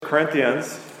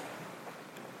Corinthians.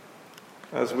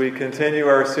 As we continue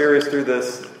our series through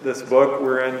this book,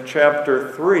 we're in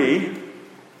chapter 3,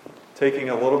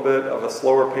 taking a little bit of a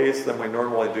slower pace than we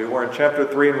normally do. We're in chapter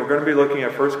 3, and we're going to be looking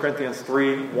at 1 Corinthians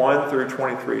 3, 1 through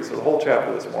 23. So the whole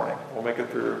chapter this morning. We'll make it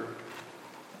through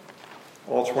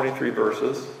all 23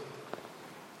 verses.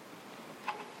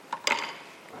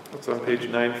 It's on page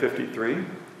 953.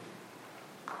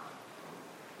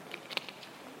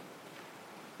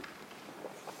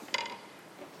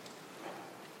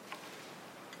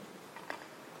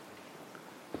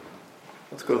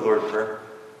 Let's go to the Lord in prayer.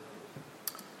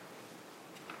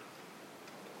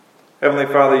 Heavenly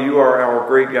Father, you are our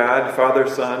great God, Father,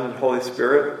 Son, and Holy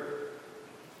Spirit.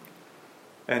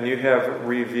 And you have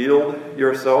revealed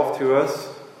yourself to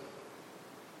us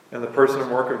in the person and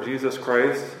work of Jesus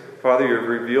Christ. Father, you have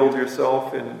revealed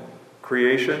yourself in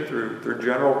creation through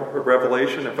general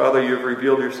revelation. And Father, you have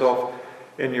revealed yourself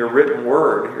in your written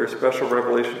word, your special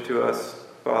revelation to us,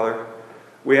 Father.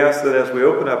 We ask that as we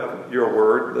open up your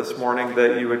word this morning,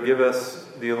 that you would give us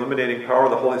the illuminating power of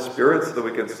the Holy Spirit so that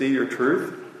we can see your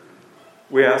truth.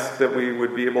 We ask that we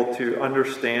would be able to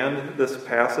understand this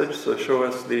passage, so show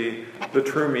us the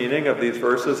true meaning of these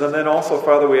verses. And then also,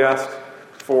 Father, we ask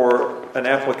for an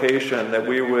application, that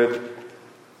we would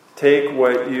take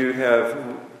what you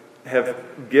have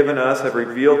given us, have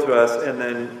revealed to us, and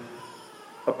then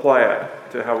apply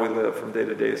it to how we live from day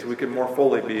to day, so we can more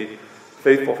fully be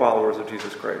faithful followers of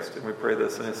Jesus Christ. And we pray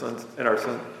this in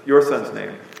your Son's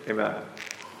name. Amen.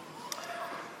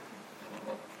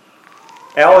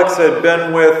 Alex had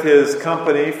been with his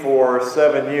company for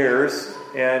 7 years,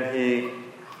 and he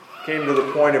came to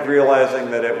the point of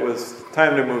realizing that it was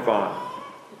time to move on.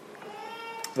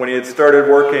 When he had started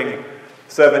working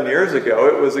 7 years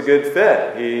ago, it was a good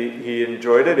fit. He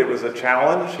enjoyed it. It was a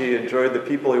challenge. He enjoyed the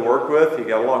people he worked with. He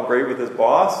got along great with his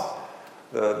boss.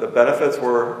 The benefits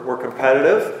were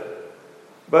competitive,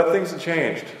 but things had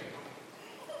changed.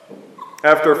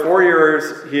 After 4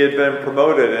 years, he had been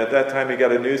promoted, and at that time he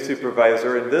got a new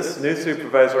supervisor, and this new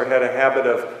supervisor had a habit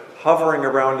of hovering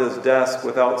around his desk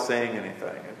without saying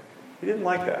anything. He didn't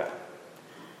like that.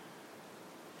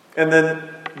 And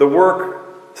then the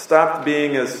work stopped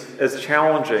being as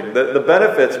challenging. The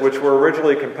benefits, which were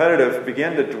originally competitive,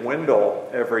 began to dwindle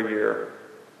every year.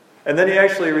 And then he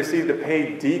actually received a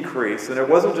pay decrease. And it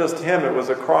wasn't just him, it was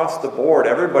across the board.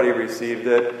 Everybody received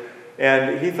it.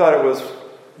 And he thought it was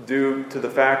due to the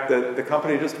fact that the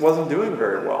company just wasn't doing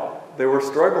very well. They were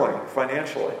struggling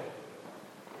financially.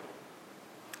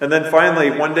 And then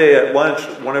finally, one day at lunch,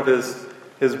 one of his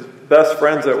best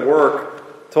friends at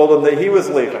work told him that he was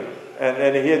leaving.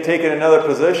 And he had taken another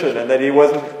position and that he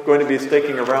wasn't going to be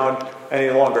sticking around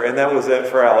any longer. And that was it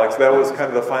for Alex. That was kind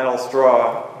of the final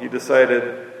straw. He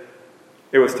decided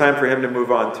it was time for him to move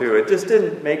on too. It just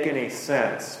didn't make any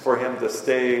sense for him to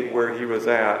stay where he was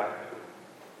at.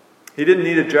 He didn't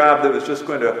need a job that was just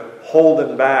going to hold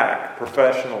him back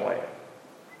professionally.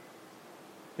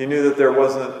 He knew that there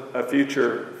wasn't a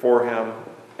future for him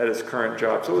at his current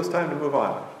job, so it was time to move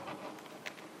on.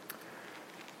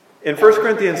 In 1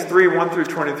 Corinthians 3, 1 through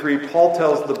 23, Paul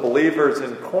tells the believers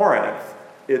in Corinth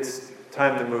it's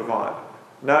time to move on.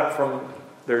 Not from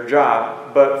their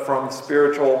job, but from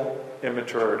spiritual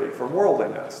immaturity, from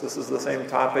worldliness. This is the same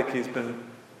topic he's been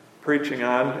preaching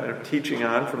on and teaching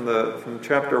on from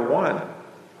chapter 1.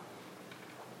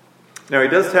 Now, he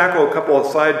does tackle a couple of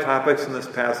side topics in this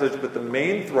passage, but the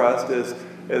main thrust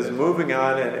is moving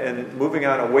on and moving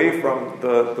on away from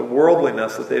the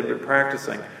worldliness that they've been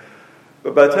practicing.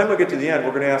 But by the time we get to the end,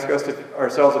 we're going to ask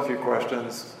ourselves a few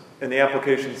questions in the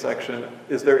application section.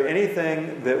 Is there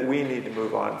anything that we need to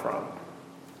move on from?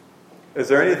 Is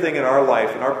there anything in our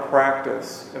life, in our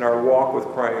practice, in our walk with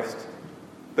Christ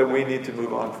that we need to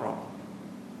move on from?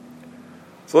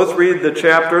 So let's read the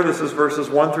chapter. This is verses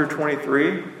 1 through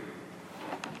 23.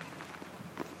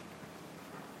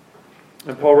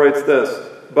 And Paul writes this: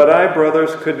 "But I,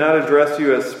 brothers, could not address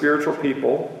you as spiritual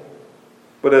people,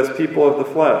 but as people of the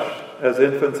flesh, as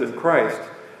infants in Christ.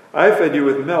 I fed you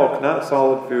with milk, not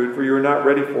solid food, for you are not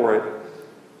ready for it.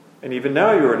 And even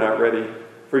now you are not ready,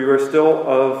 for you are still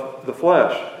of the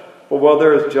flesh. But while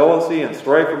there is jealousy and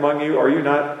strife among you, are you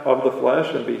not of the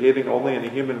flesh and behaving only in a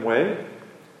human way?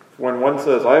 When one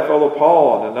says, 'I follow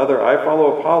Paul,' and another, 'I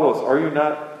follow Apollos,' are you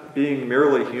not being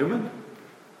merely human?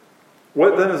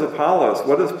 What then is Apollos?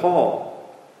 What is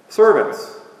Paul?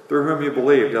 Servants, through whom you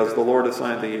believed, as the Lord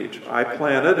assigned to each. I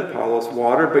planted, Apollos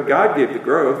watered, but God gave the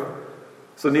growth.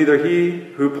 So neither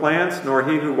he who plants nor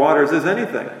he who waters is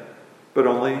anything, but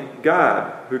only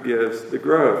God who gives the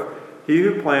growth. He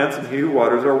who plants and he who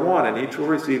waters are one, and each will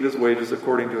receive his wages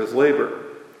according to his labor.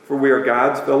 For we are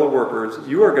God's fellow workers.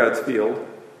 You are God's field,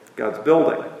 God's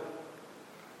building.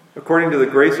 According to the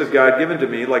grace of God given to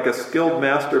me, like a skilled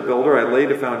master builder, I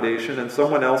laid a foundation, and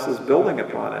someone else is building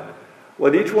upon it.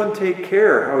 Let each one take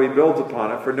care how he builds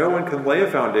upon it, for no one can lay a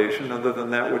foundation other than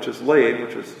that which is laid,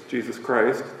 which is Jesus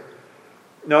Christ.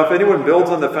 Now if anyone builds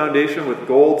on the foundation with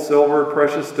gold, silver,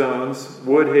 precious stones,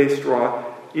 wood, hay, straw,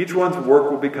 each one's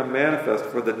work will become manifest,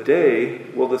 for the day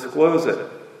will disclose it,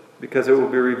 because it will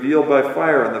be revealed by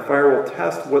fire, and the fire will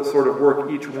test what sort of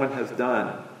work each one has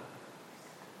done.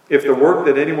 If the work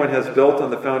that anyone has built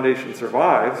on the foundation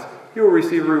survives, he will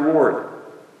receive a reward.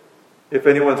 If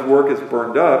anyone's work is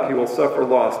burned up, he will suffer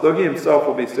loss, though he himself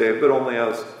will be saved, but only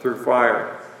as through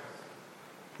fire.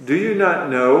 Do you not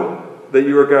know that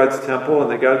you are God's temple and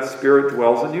that God's Spirit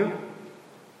dwells in you?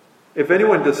 If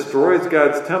anyone destroys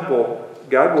God's temple,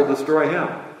 God will destroy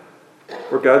him.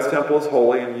 For God's temple is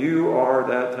holy, and you are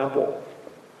that temple.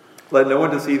 Let no one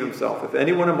deceive himself. If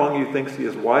anyone among you thinks he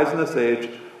is wise in this age,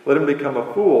 let him become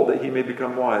a fool, that he may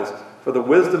become wise. For the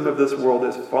wisdom of this world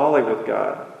is folly with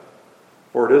God.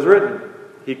 For it is written,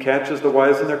 He catches the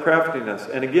wise in their craftiness.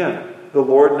 And again, the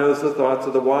Lord knows the thoughts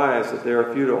of the wise, that they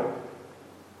are futile.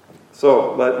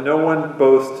 So let no one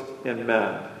boast in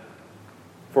men.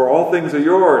 For all things are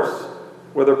yours,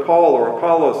 whether Paul or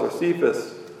Apollos or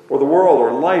Cephas, or the world,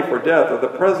 or life, or death, or the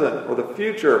present, or the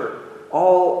future,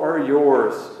 all are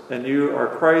yours, and you are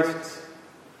Christ's,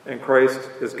 and Christ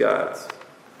is God's.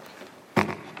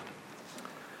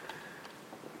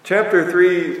 Chapter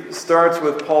 3 starts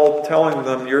with Paul telling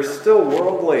them, you're still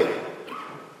worldly.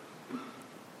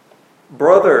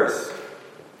 Brothers,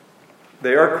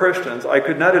 they are Christians. I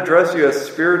could not address you as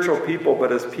spiritual people,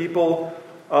 but as people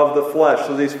of the flesh.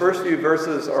 So these first few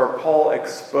verses are Paul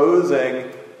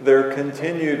exposing their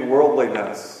continued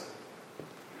worldliness.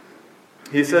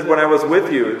 He said, when I was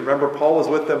with you, remember Paul was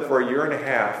with them for 1.5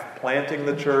 years, planting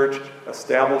the church,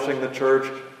 establishing the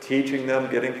church, teaching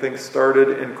them, getting things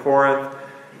started in Corinth.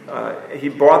 He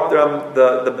brought them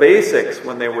the basics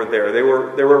when they were there. They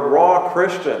were raw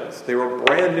Christians. They were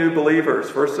brand new believers,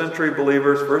 first century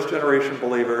believers, first generation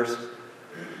believers.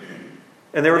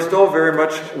 And they were still very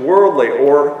much worldly,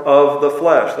 or of the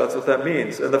flesh. That's what that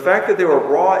means. And the fact that they were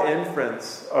raw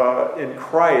infants in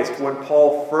Christ when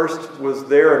Paul first was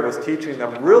there and was teaching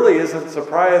them really isn't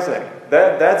surprising.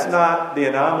 That's not the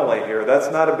anomaly here.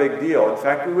 That's not a big deal. In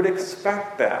fact, we would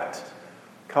expect that.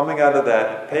 Coming out of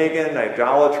that pagan,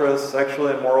 idolatrous,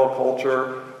 sexually immoral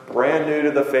culture, brand new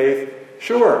to the faith,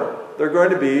 sure, they're going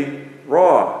to be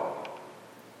raw.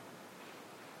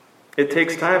 It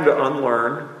takes time to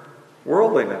unlearn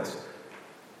worldliness.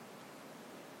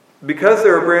 Because they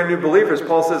were brand new believers,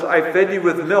 Paul says, I fed you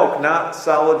with milk, not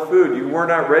solid food. You were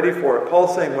not ready for it.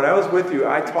 Paul's saying, when I was with you,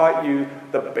 I taught you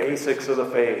the basics of the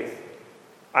faith.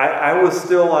 I was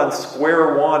still on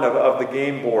square one of the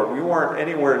game board. We weren't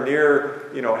anywhere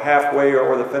near, halfway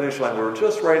or the finish line. We were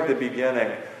just right at the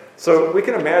beginning. So we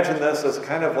can imagine this as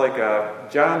kind of like a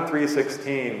John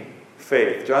 3:16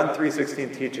 faith. John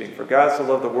 3:16 teaching. For God so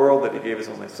loved the world that He gave His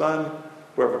only Son.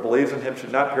 Whoever believes in Him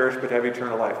should not perish but have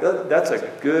eternal life. That's a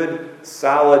good,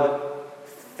 solid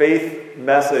faith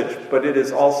message, but it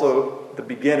is also the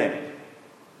beginning.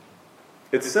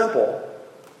 It's simple,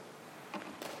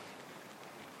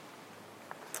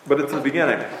 but it's the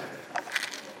beginning.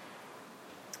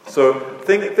 So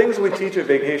things we teach at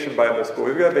Vacation Bible School.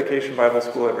 We've got Vacation Bible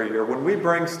School every year. When we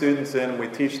bring students in, we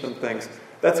teach them things.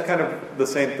 That's kind of the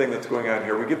same thing that's going on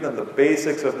here. We give them the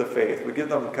basics of the faith. We give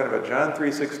them kind of a John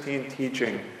 3:16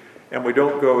 teaching, and we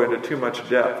don't go into too much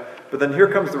depth. But then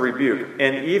here comes the rebuke.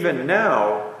 And even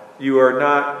now, you are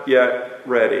not yet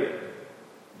ready.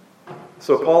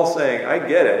 So Paul's saying, I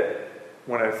get it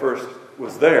when I first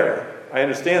was there. I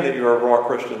understand that you were a raw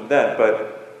Christian then,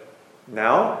 but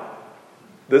now,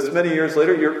 this many years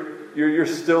later, you're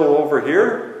still over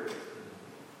here?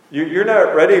 You're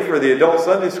not ready for the adult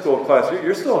Sunday school class.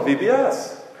 You're still in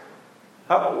VBS.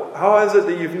 How is it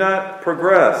that you've not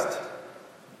progressed?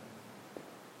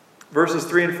 Verses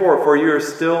 3 and 4, for you are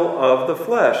still of the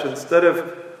flesh. Instead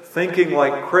of thinking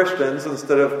like Christians,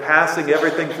 instead of passing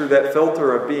everything through that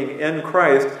filter of being in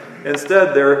Christ,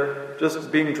 instead they're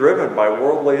just being driven by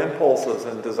worldly impulses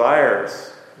and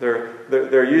desires.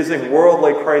 They're using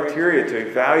worldly criteria to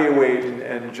evaluate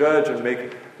and judge and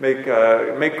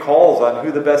make calls on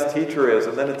who the best teacher is,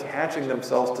 and then attaching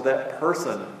themselves to that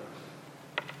person.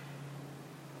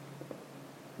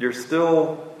 You're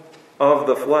still of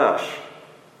the flesh.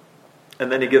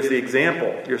 And then he gives the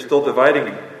example. You're still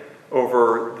dividing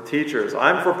over the teachers.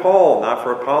 I'm for Paul, not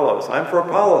for Apollos. I'm for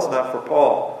Apollos, not for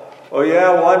Paul. Oh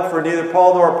yeah, well I'm for neither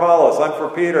Paul nor Apollos. I'm for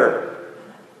Peter.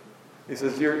 He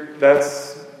says,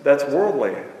 that's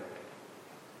worldly.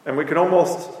 And we can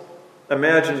almost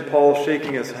imagine Paul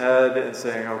shaking his head and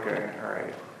saying, okay, all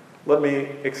right, let me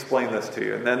explain this to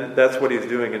you. And then that's what he's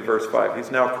doing in verse 5.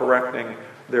 He's now correcting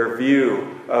their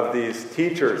view of these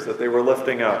teachers that they were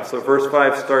lifting up. So verse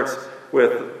 5 starts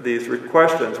with these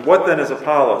questions. What then is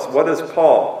Apollos? What is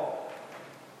Paul?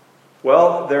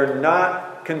 Well, they're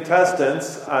not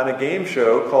contestants on a game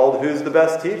show called Who's the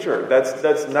Best Teacher.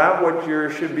 That's not what you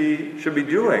should be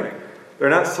doing. They're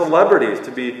not celebrities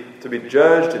to be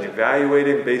judged and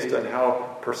evaluated based on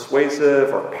how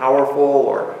persuasive or powerful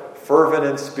or fervent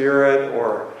in spirit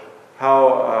or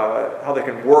how they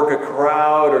can work a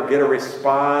crowd or get a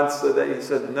response. So that he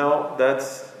said, no,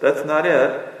 that's not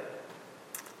it.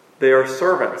 They are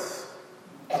servants,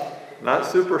 not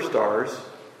superstars,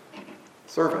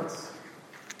 servants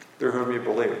through whom you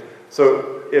believe.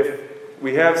 So if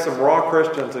we have some raw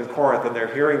Christians in Corinth and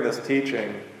they're hearing this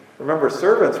teaching, remember,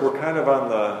 servants were kind of on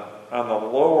the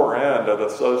lower end of the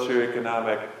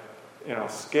socioeconomic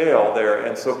scale there.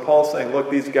 And so Paul's saying,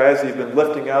 look, these guys you've been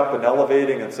lifting up and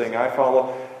elevating and saying, I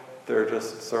follow, they're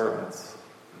just servants.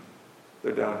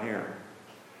 They're down here.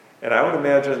 And I would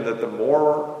imagine that the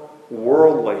more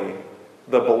worldly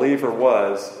the believer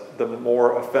was, the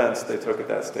more offense they took at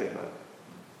that statement.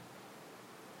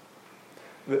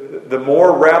 The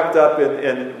more wrapped up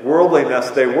in worldliness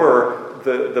they were,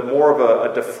 the more of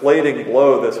a deflating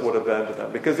blow this would have been to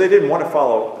them. Because they didn't want to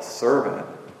follow a servant.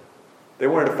 They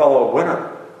wanted to follow a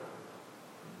winner.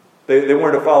 They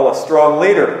wanted to follow a strong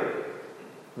leader,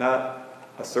 not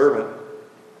a servant.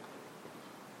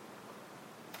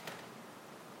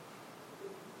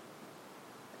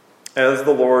 As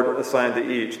the Lord assigned to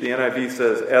each. The NIV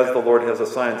says, as the Lord has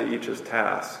assigned to each his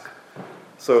task.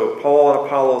 So Paul and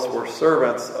Apollos were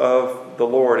servants of the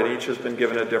Lord, and each has been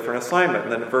given a different assignment.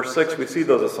 And then in verse 6, we see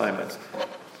those assignments.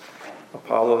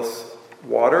 Apollos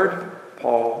watered,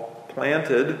 Paul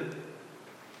planted,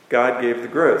 God gave the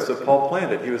growth. So Paul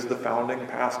planted. He was the founding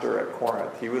pastor at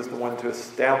Corinth. He was the one to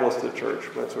establish the church.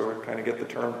 That's where we kind of get the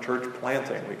term church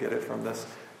planting. We get it from this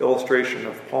illustration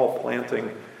of Paul planting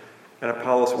and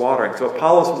Apollos watering. So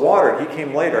Apollos watered. He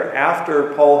came later.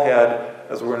 After Paul had,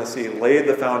 as we're going to see, laid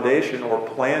the foundation or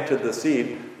planted the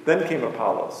seed, then came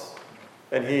Apollos.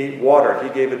 And he watered. He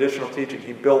gave additional teaching.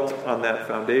 He built on that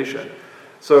foundation.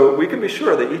 So we can be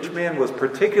sure that each man was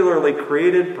particularly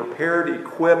created, prepared,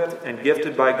 equipped, and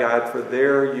gifted by God for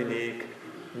their unique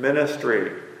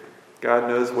ministry. God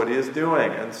knows what he is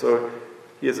doing. And so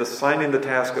he is assigning the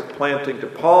task of planting to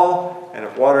Paul and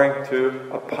of watering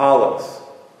to Apollos.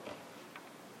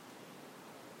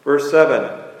 Verse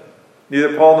 7.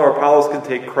 Neither Paul nor Apollos can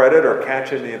take credit or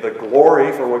catch any of the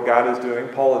glory for what God is doing.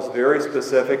 Paul is very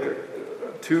specific.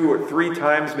 2 or 3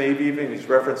 times maybe even he's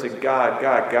referencing God.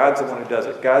 God's the one who does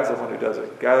it. God's the one who does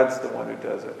it. God's the one who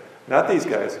does it. Not these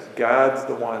guys. God's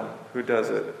the one who does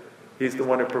it. He's the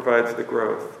one who provides the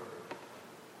growth.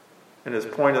 And his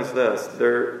point is this.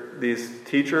 These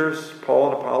teachers,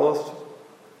 Paul and Apollos,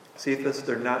 Cephas,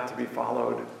 they're not to be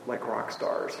followed like rock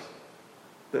stars.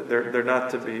 They're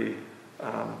not to be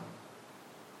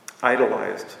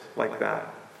idolized like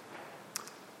that.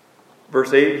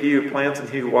 Verse 8, he who plants and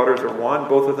he who waters are one.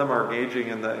 Both of them are engaging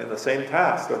in the same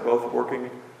task. They're both working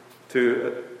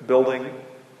towards building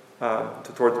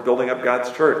up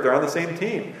God's church. They're on the same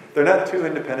team. They're not 2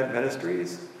 independent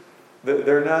ministries.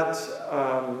 They're not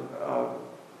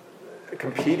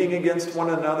competing against one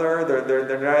another.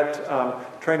 They're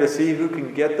not trying to see who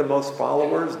can get the most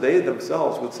followers. They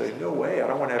themselves would say, no way, I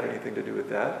don't want to have anything to do with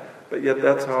that. But yet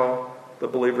that's how the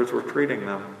believers were treating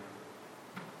them.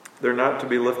 They're not to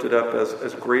be lifted up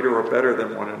as greater or better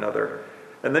than one another.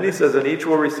 And then he says, and each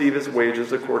will receive his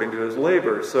wages according to his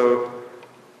labor. So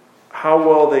how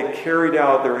well they carried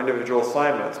out their individual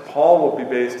assignments. Paul will be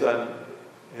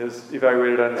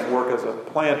evaluated on his work as a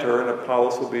planter, and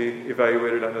Apollos will be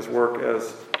evaluated on his work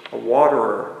as a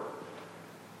waterer.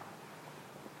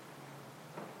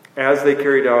 As they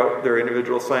carried out their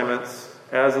individual assignments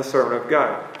as a servant of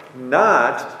God.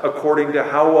 Not according to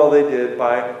how well they did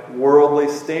by worldly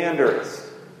standards.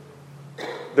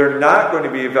 They're not going to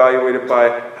be evaluated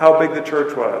by how big the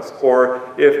church was, or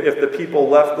if the people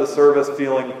left the service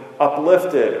feeling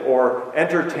uplifted or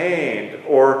entertained,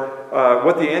 or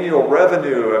what the annual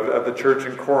revenue of the church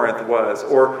in Corinth was,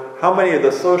 or how many of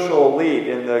the social elite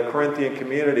in the Corinthian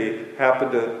community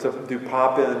happened to do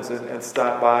pop-ins and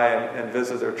stop by and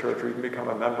visit their church or even become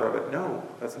a member of it. No,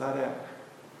 that's not it.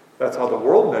 That's how the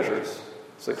world measures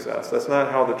success. That's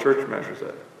not how the church measures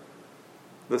it.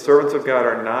 The servants of God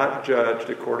are not judged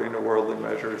according to worldly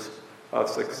measures of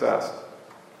success.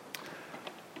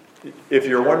 If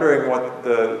you're wondering what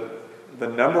the the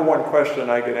number one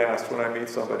question I get asked when I meet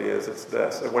somebody is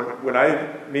this. And when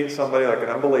I meet somebody like an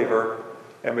unbeliever,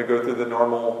 and we go through the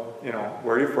normal,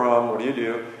 where are you from? What do you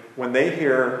do? When they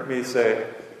hear me say,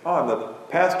 oh, I'm the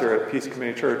pastor at Peace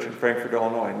Community Church in Frankfort,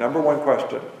 Illinois, number one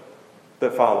question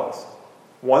that follows.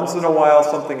 Once in a while,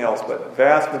 something else, but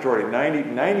vast majority,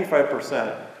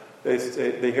 95%,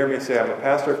 they hear me say, I'm a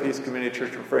pastor at Peace Community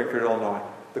Church in Frankfort, Illinois.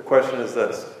 The question is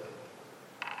this.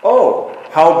 Oh,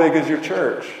 how big is your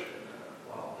church?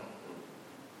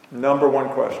 Number one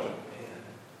question.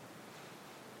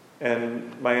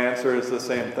 And my answer is the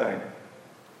same thing.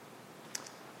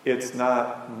 It's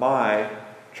not my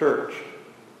church.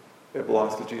 It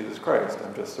belongs to Jesus Christ.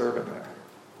 I'm just serving there.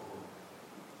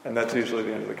 And that's usually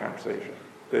the end of the conversation.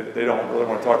 They don't really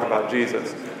want to talk about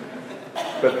Jesus.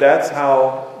 But that's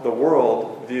how the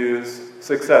world views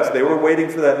success. They were waiting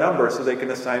for that number so they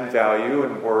can assign value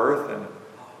and worth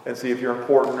and see if you're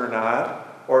important or not,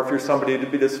 or if you're somebody to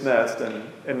be dismissed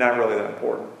and not really that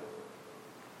important.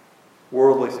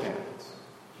 Worldly standards.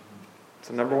 It's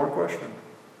the number one question.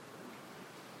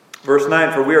 Verse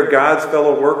 9, for we are God's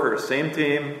fellow workers, same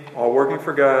team, all working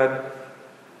for God.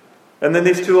 And then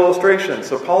these two illustrations.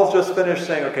 So Paul's just finished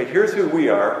saying, okay, here's who we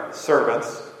are,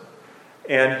 servants,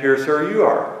 and here's who you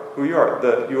are. You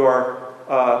are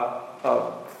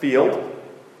a field.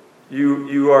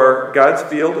 You are God's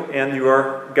field, and you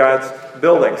are God's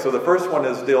building. So the first one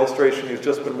is the illustration he's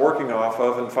just been working off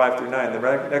of in 5 through 9.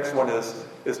 The next one is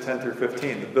 10 through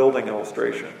 15, the building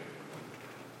illustration.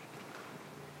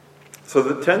 So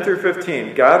the 10 through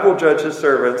 15, God will judge his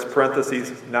servants,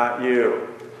 parentheses, not you.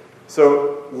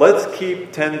 So let's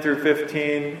keep 10 through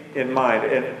 15 in mind.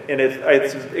 And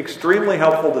it's extremely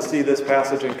helpful to see this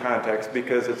passage in context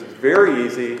because it's very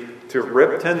easy to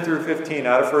rip 10 through 15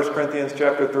 out of 1 Corinthians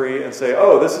chapter 3 and say,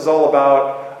 oh, this is all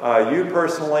about you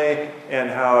personally and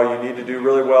how you need to do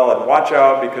really well and watch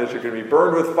out because you're going to be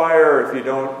burned with fire if you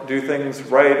don't do things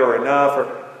right or enough.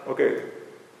 Okay,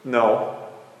 no.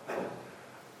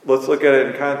 Let's look at it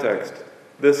in context.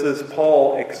 This is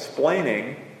Paul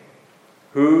explaining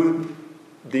who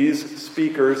these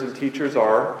speakers and teachers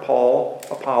are. Paul,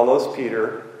 Apollos,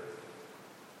 Peter.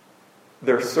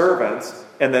 They're servants.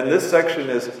 And then this section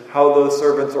is how those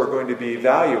servants are going to be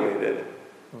evaluated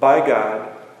by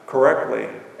God correctly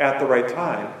at the right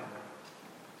time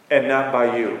and not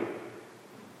by you,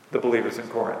 the believers in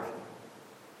Corinth.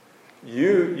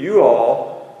 You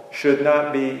all should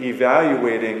not be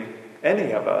evaluating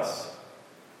any of us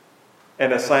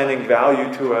and assigning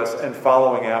value to us and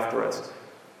following after us.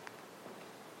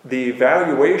 The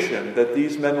evaluation that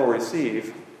these men will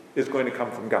receive is going to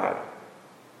come from God.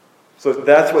 So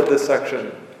that's what this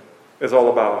section is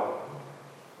all about.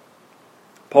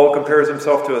 Paul compares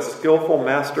himself to a skillful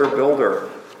master builder.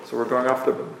 So we're going off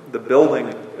the building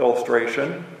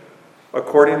illustration.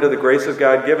 According to the grace of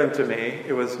God given to me,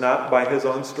 it was not by his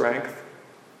own strength.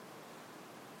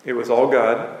 It was all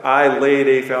God. I laid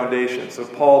a foundation. So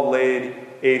Paul laid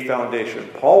a foundation.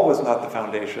 Paul was not the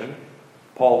foundation.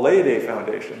 Paul laid a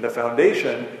foundation. The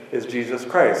foundation is Jesus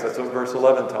Christ. That's what verse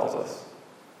 11 tells us.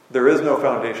 There is no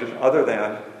foundation other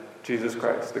than Jesus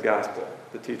Christ, the gospel,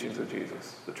 the teachings of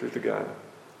Jesus, the truth of God.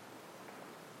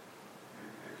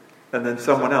 And then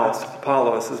someone else,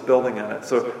 Apollos, is building on it.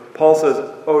 So Paul says,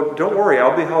 oh, don't worry,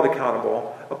 I'll be held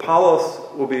accountable.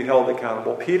 Apollos will be held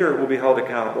accountable. Peter will be held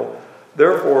accountable.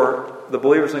 Therefore, the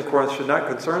believers in Corinth should not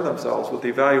concern themselves with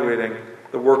evaluating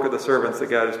the work of the servants that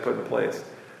God has put in place.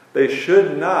 They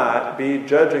should not be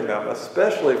judging them,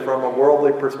 especially from a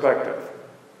worldly perspective.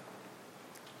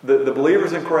 The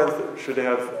believers in Corinth should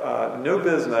have no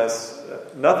business,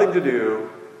 nothing to do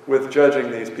with judging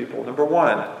these people. Number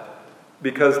one,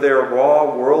 because they are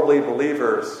raw, worldly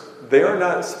believers, they are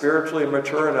not spiritually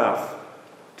mature enough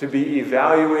to be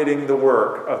evaluating the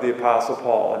work of the Apostle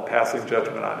Paul and passing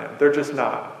judgment on him. They're just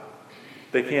not.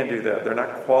 They can't do that. They're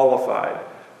not qualified.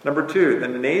 Number two, the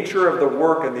nature of the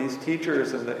work of these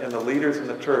teachers and the leaders in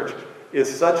the church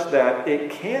is such that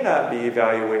it cannot be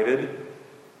evaluated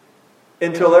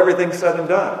until everything's said and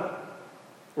done.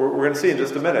 We're going to see in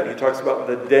just a minute. He talks about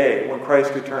the day when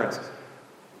Christ returns.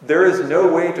 There is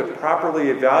no way to properly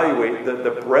evaluate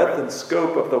the breadth and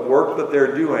scope of the work that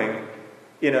they're doing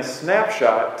in a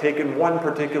snapshot taken one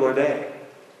particular day.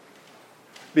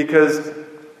 Because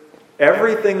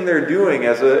everything they're doing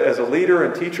as a leader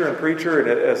and teacher and preacher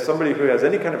and as somebody who has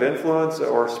any kind of influence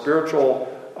or spiritual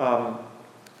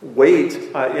weight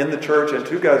in the church and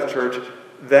to God's church,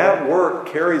 that work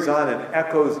carries on and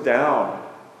echoes down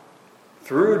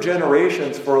through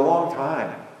generations for a long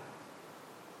time.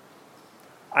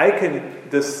 I can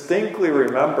distinctly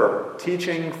remember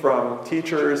teaching from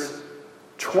teachers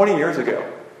 20 years ago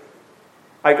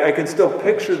I can still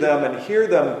picture them and hear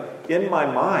them in my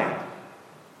mind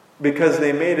because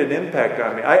they made an impact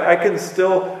on me. I can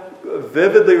still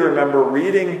vividly remember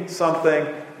reading something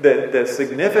that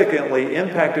significantly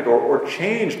impacted or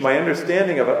changed my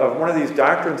understanding of one of these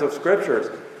doctrines of Scriptures.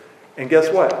 And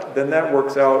guess what? Then that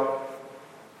works out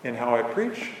in how I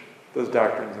preach those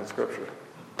doctrines in Scripture.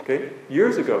 Okay?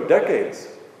 Years ago, decades.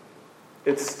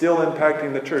 It's still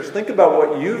impacting the church. Think about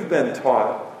what you've been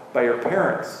taught by your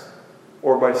parents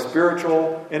or by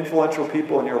spiritual, influential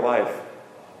people in your life.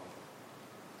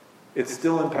 It's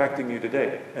still impacting you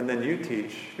today. And then you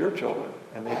teach your children,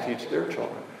 and they teach their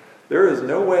children. There is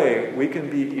no way we can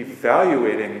be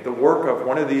evaluating the work of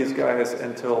one of these guys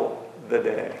until the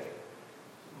day,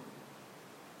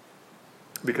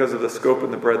 because of the scope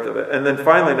and the breadth of it. And then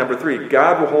finally, number 3,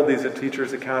 God will hold these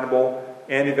teachers accountable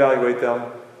and evaluate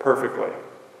them perfectly.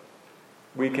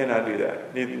 We cannot do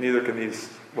that. Neither can these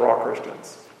raw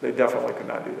Christians. They definitely could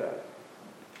not do that.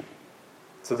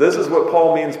 So this is what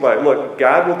Paul means by, look,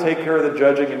 God will take care of the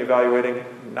judging and evaluating,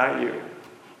 not you,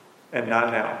 and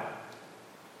not now.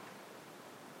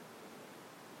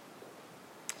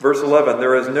 Verse 11,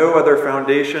 there is no other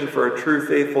foundation for a true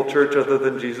faithful church other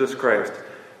than Jesus Christ.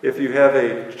 If you have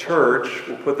a church,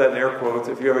 we'll put that in air quotes,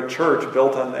 if you have a church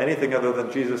built on anything other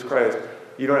than Jesus Christ,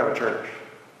 you don't have a church.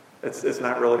 It's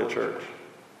not really a church.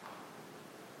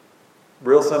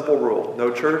 Real simple rule.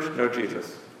 No church, no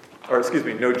Jesus. Or excuse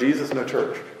me, no Jesus, no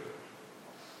church.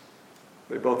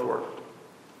 They both work.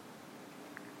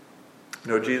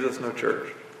 No Jesus, no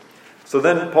church. So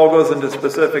then Paul goes into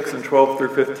specifics in 12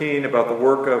 through 15 about the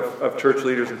work of church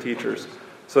leaders and teachers.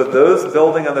 So those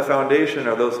building on the foundation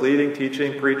are those leading,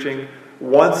 teaching, preaching.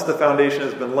 Once the foundation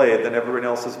has been laid, then everyone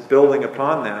else is building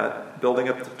upon that, building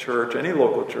up the church, any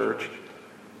local church.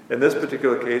 In this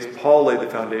particular case, Paul laid the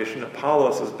foundation.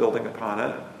 Apollos is building upon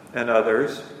it, and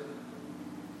others.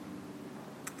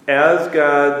 As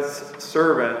God's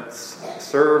servants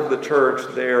serve the church,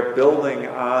 they are building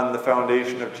on the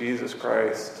foundation of Jesus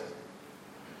Christ.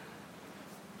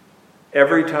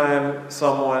 Every time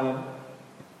someone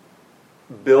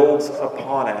builds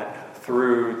upon it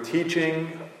through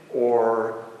teaching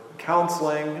or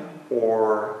counseling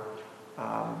or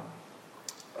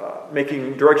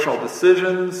making directional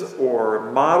decisions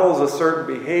or models a certain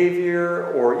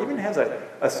behavior or even has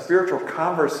a spiritual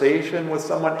conversation with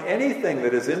someone, anything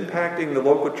that is impacting the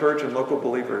local church and local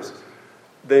believers,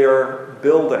 they are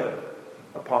building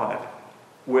upon it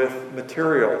with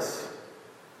materials,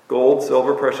 gold,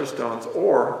 silver, precious stones,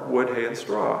 or wood, hay, and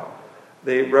straw.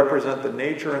 They represent the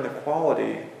nature and the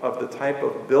quality of the type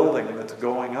of building that's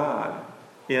going on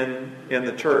in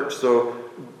the church. So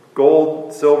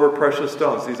gold, silver, precious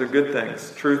stones, these are good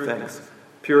things, true things,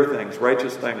 pure things,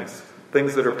 righteous things,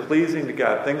 things that are pleasing to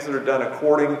God, things that are done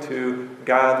according to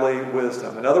godly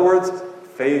wisdom. In other words,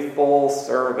 faithful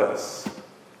service.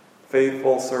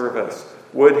 Faithful service.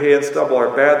 Wood, hay, and stubble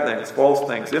are bad things, false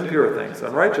things, impure things,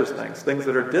 unrighteous things, things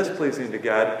that are displeasing to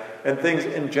God, and things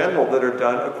in general that are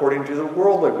done according to the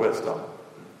worldly wisdom.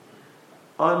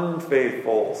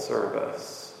 Unfaithful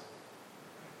service.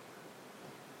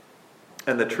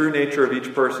 And the true nature of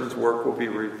each person's work will be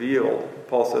revealed.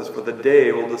 Paul says, for the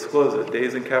day will disclose it.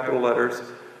 Days in capital letters,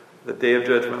 the day of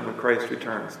judgment when Christ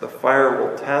returns. The fire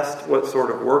will test what sort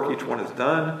of work each one has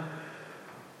done.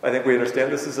 I think we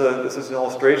understand this is an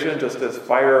illustration, just as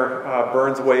fire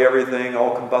burns away everything,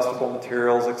 all combustible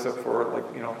materials except for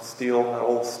steel,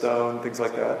 metal, stone, things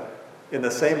like that. In the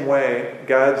same way,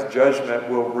 God's judgment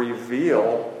will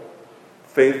reveal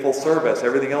faithful service.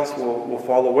 Everything else will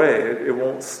fall away. It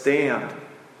won't stand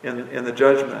in the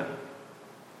judgment.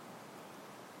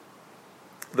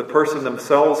 The person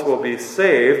themselves will be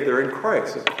saved. They're in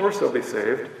Christ. Of course they'll be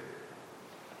saved.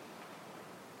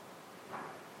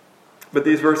 But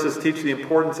these verses teach the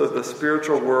importance of the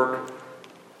spiritual work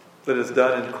that is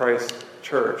done in Christ's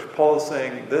church. Paul is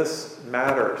saying this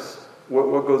matters.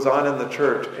 What goes on in the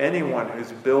church, anyone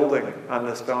who's building on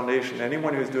this foundation,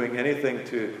 anyone who's doing anything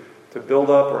to build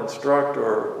up or instruct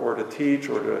or to teach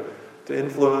or to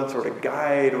influence or to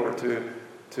guide or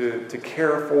to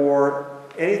care for,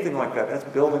 anything like that, that's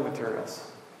building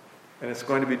materials. And it's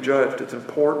going to be judged. It's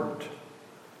important.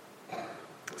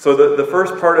 So the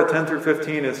first part of 10 through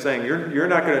 15 is saying you're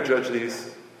not going to judge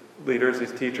these leaders,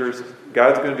 these teachers.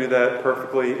 God's going to do that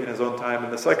perfectly in His own time.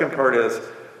 And the second part is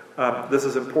this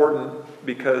is important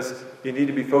because you need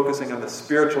to be focusing on the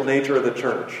spiritual nature of the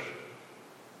church.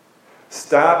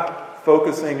 Stop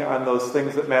focusing on those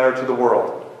things that matter to the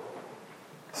world.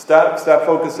 Stop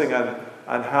focusing on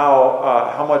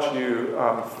how much you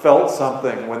felt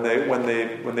something when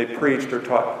they preached or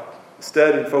taught.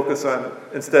 Instead, focus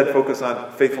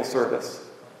on faithful service.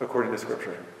 according to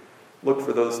Scripture. Look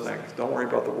for those things. Don't worry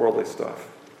about the worldly stuff.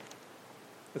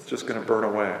 It's just going to burn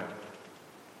away.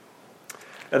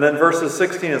 And then verses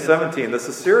 16 and 17, this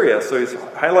is serious. So he's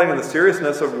highlighting the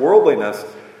seriousness of worldliness.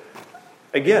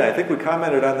 Again, I think we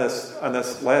commented on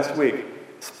this last week.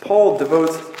 Paul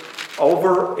devotes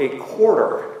over a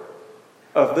quarter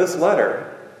of this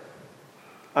letter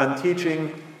on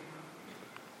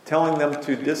telling them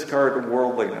to discard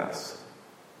worldliness.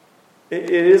 It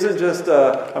isn't just,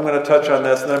 I'm going to touch on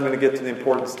this and then I'm going to get to the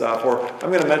important stuff, or I'm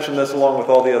going to mention this along with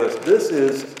all the others. This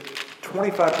is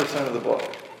 25% of the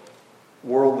book.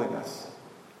 Worldliness.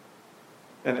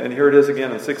 And here it is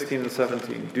again in 16 and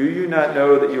 17. Do you not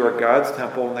know that you are God's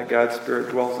temple and that God's Spirit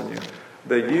dwells in you?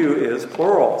 The you is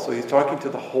plural. So he's talking to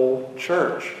the whole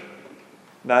church.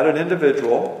 Not an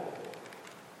individual.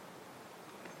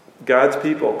 God's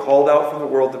people called out from the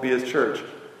world to be his church.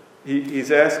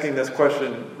 He's asking this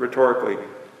question rhetorically.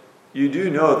 You do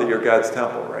know that you're God's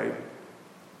temple, right?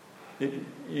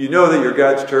 You know that you're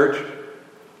God's church?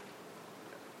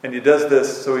 And he does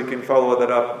this so he can follow that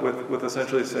up with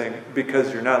essentially saying,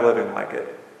 because you're not living like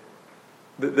it.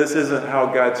 This isn't how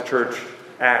God's church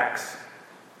acts.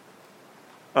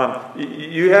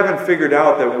 You haven't figured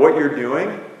out that what you're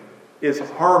doing is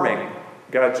harming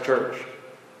God's church.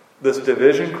 This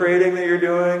division creating that you're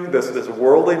doing, this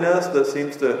worldliness that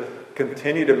seems to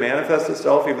continue to manifest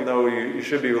itself even though you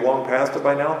should be long past it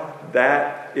by now,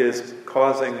 that is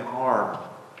causing harm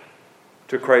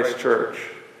to Christ's church.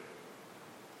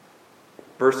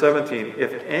 Verse 17,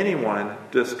 if anyone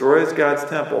destroys God's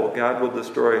temple, God will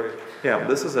destroy him.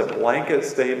 This is a blanket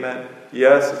statement.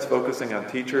 Yes, it's focusing on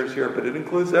teachers here, but it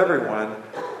includes everyone.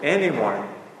 Anyone.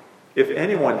 If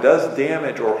anyone does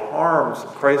damage or harms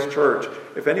Christ's church,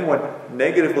 if anyone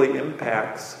negatively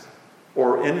impacts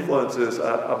or influences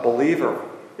a believer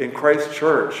in Christ's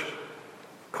church,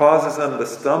 causes them to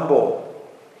stumble,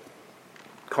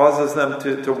 causes them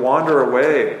to wander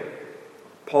away,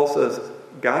 Paul says,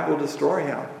 God will destroy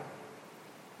him.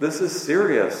 This is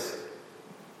serious.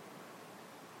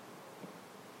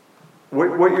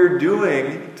 What you're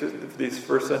doing to these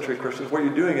first century Christians, what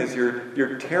you're doing is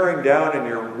you're tearing down and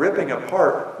you're ripping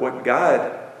apart what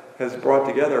God has brought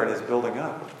together and is building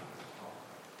up.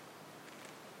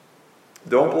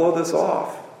 Don't blow this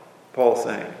off, Paul's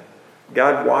saying.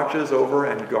 God watches over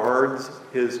and guards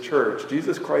his church.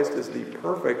 Jesus Christ is the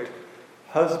perfect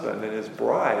husband, and his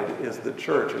bride is the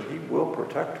church, and he will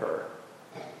protect her.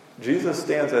 Jesus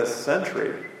stands as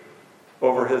sentry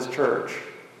over his church,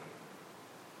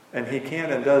 and he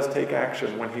can and does take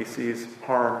action when he sees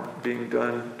harm being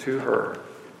done to her.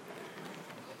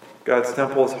 God's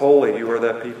temple is holy. You are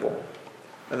that people.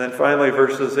 And then finally,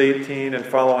 verses 18 and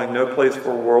following, no place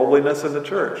for worldliness in the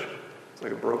church. It's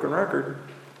like a broken record.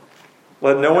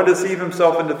 Let no one deceive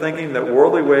himself into thinking that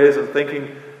worldly ways and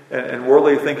thinking and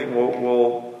worldly thinking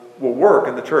will work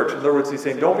in the church. In other words, he's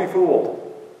saying, don't be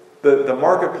fooled. The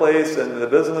marketplace and the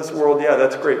business world, yeah,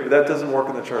 that's great, but that doesn't work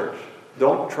in the church.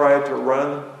 Don't try to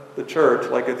run the church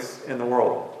like it's in the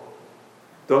world.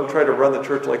 Don't try to run the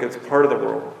church like it's part of the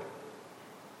world.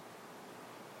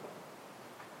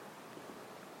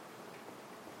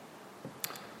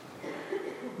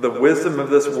 The wisdom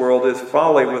of this world is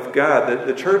folly with God.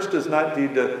 The church does not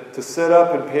need to sit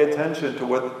up and pay attention to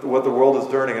what the world is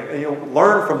doing and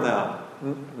learn from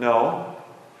them. No,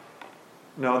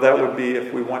 that would be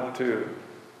if we want to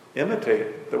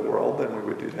imitate the world, then we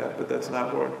would do that. But that's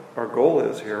not what our goal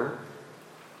is here.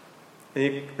 And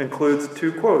he includes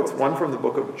two quotes, one from the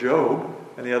book of Job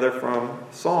and the other from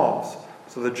Psalms.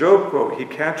 So the Job quote, he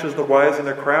catches the wise in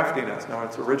their craftiness. Now, in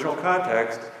its original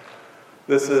context,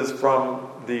 this is from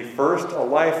the first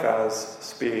Eliphaz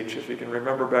speech, if you can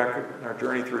remember back in our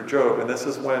journey through Job. And this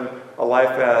is when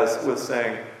Eliphaz was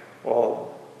saying,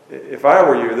 well, if I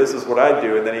were you, this is what I'd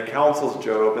do. And then he counsels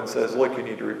Job and says, look, you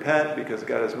need to repent because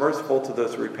God is merciful to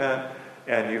those who repent.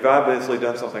 And you've obviously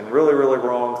done something really, really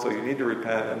wrong, so you need to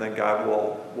repent. And then God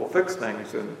will fix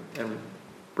things and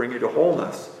bring you to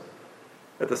wholeness.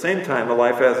 At the same time,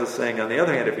 Eliphaz is saying, on the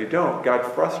other hand, if you don't, God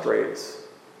frustrates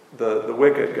the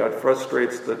wicked. God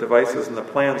frustrates the devices and the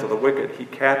plans of the wicked. He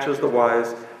catches the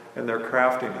wise in their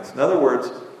craftiness. In other words,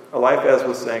 Eliphaz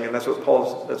was saying, and that's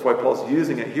why Paul's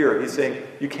using it here. He's saying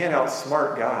you can't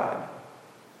outsmart God.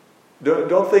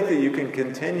 Don't think that you can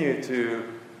continue to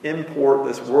import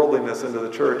this worldliness into the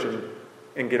church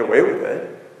and get away with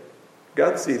it.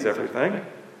 God sees everything.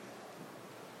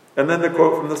 And then the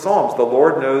quote from the Psalms, the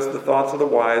Lord knows the thoughts of the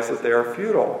wise, that they are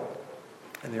futile.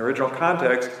 In the original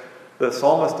context, the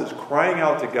psalmist is crying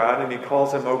out to God, and he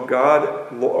calls him, O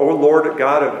Lord,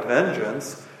 God of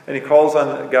vengeance. And he calls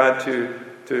on God to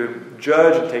to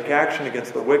judge and take action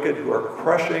against the wicked who are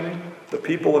crushing the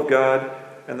people of God.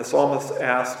 And the psalmist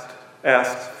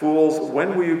asks, "Fools,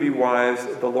 when will you be wise?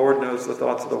 The Lord knows the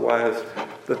thoughts of the wise,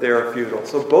 that they are futile."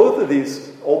 So both of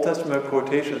these Old Testament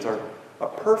quotations are a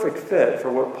perfect fit for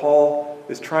what Paul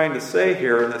is trying to say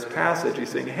here in this passage. He's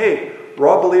saying, hey,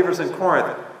 raw believers in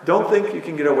Corinth, don't think you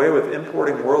can get away with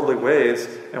importing worldly ways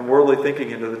and worldly thinking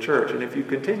into the church. And if you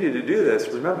continue to do this,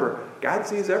 remember, God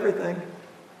sees everything.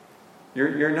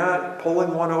 You're not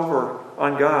pulling one over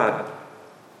on God.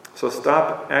 So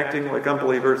stop acting like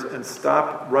unbelievers and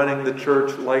stop running the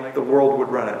church like the world would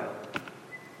run it.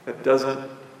 It doesn't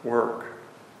work.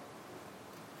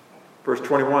 Verse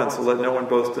 21, so let no one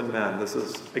boast in men. This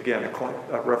is, again,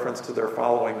 a reference to their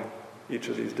following each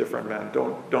of these different men.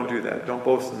 Don't do that. Don't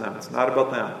boast in them. It's not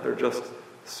about them. They're just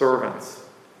servants.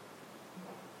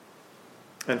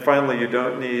 And finally, you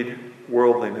don't need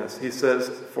worldliness. He says,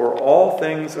 for all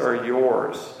things are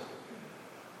yours.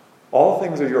 All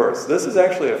things are yours. This is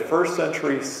actually a first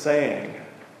century saying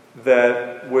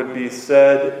that would be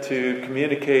said to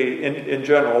communicate in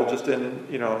general, just in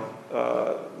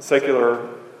secular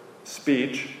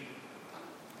speech.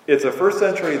 It's a first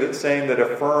century saying that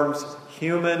affirms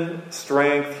human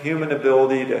strength, human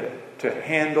ability to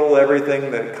handle everything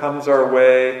that comes our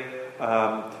way,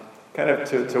 kind of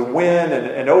to win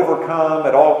and overcome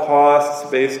at all costs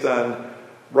based on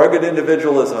rugged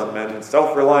individualism and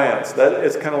self-reliance. That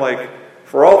is kind of like,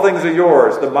 for all things are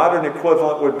yours. The modern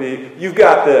equivalent would be, you've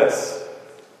got this.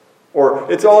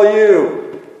 Or, it's all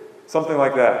you. Something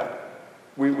like that.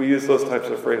 We use those types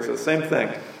of phrases. Same thing.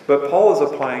 But Paul is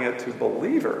applying it to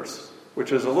believers,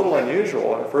 which is a little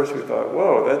unusual. At first we thought,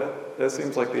 whoa, that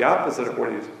seems like the opposite of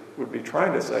what he would be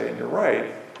trying to say, and you're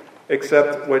right.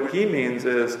 Except what he means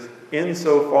is,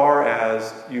 insofar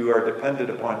as you are dependent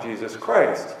upon Jesus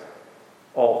Christ,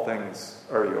 all things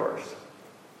are yours.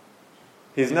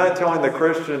 He's not telling the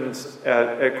Christians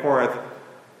at Corinth,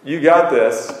 you got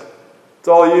this. It's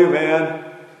all you, man.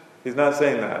 He's not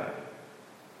saying that.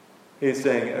 He's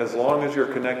saying, as long as you're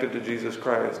connected to Jesus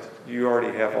Christ, you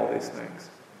already have all these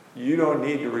things. You don't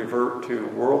need to revert to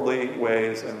worldly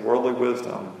ways and worldly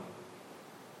wisdom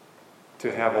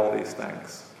to have all these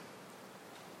things.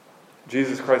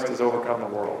 Jesus Christ has overcome the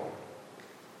world.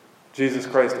 Jesus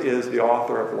Christ is the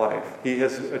author of life. He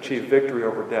has achieved victory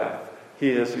over death.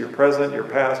 He is your present, your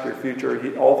past, your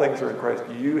future. All things are in Christ.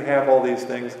 You have all these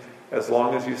things as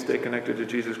long as you stay connected to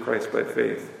Jesus Christ by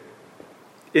faith.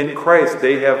 In Christ,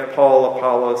 they have Paul,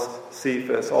 Apollos,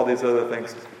 Cephas, all these other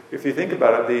things. If you think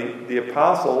about it, the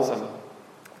apostles, and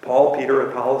Paul, Peter,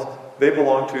 Apollos, they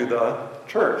belong to the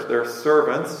church. They're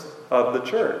servants of the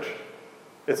church.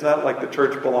 It's not like the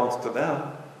church belongs to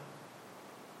them.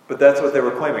 But that's what they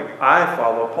were claiming. I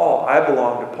follow Paul. I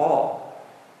belong to Paul.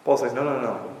 Paul's like,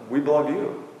 no. We belong to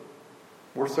you.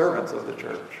 We're servants of the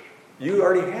church. You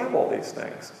already have all these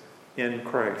things in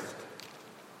Christ.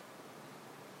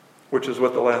 Which is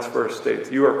what the last verse states.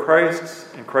 You are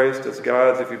Christ's, and Christ is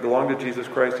God's. If you belong to Jesus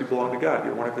Christ, you belong to God.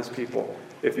 You're one of his people.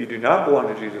 If you do not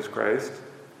belong to Jesus Christ,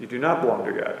 you do not belong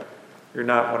to God. You're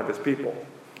not one of his people.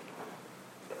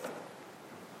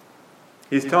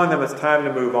 He's telling them it's time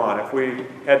to move on. If we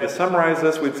had to summarize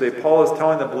this, we'd say Paul is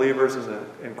telling the believers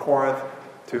in Corinth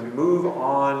to move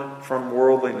on from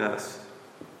worldliness.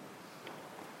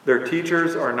 Their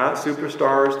teachers are not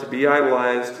superstars to be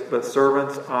idolized, but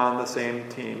servants on the same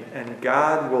team. And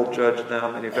God will judge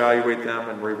them and evaluate them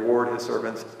and reward his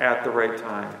servants at the right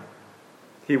time.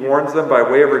 He warns them by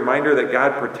way of reminder that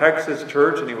God protects his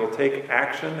church and he will take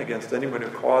action against anyone who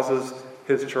causes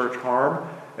his church harm.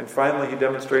 And finally, he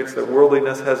demonstrates that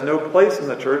worldliness has no place in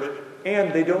the church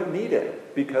and they don't need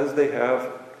it because they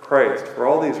have Christ. For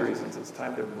all these reasons, it's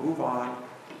time to move on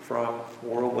from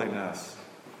worldliness.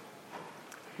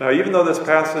 Now, even though this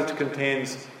passage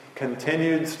contains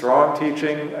continued strong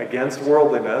teaching against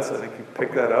worldliness, I think you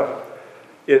pick that up,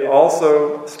 it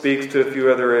also speaks to a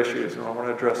few other issues, and I want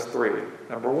to address three.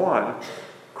 Number one,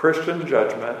 Christian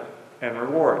judgment and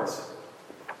rewards.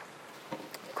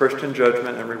 Christian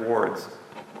judgment and rewards.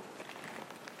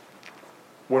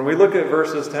 When we look at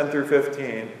verses 10 through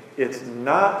 15, it's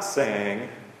not saying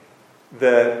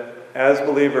that as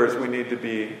believers we need to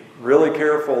be really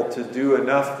careful to do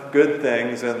enough good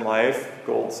things in life,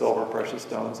 gold, silver, precious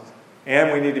stones,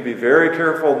 and we need to be very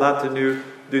careful not to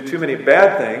do too many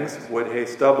bad things, wood, hay,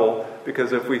 stubble,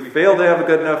 because if we fail to have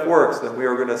good enough works, then we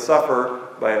are going to suffer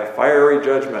by a fiery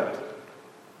judgment.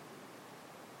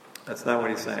 That's not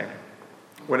what he's saying.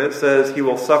 When it says he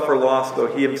will suffer loss,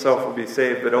 though he himself will be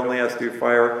saved, but only as through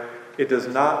fire, it does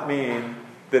not mean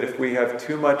that if we have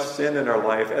too much sin in our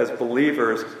life, as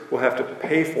believers, we'll have to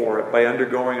pay for it by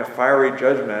undergoing a fiery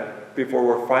judgment before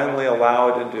we're finally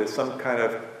allowed into some kind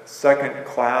of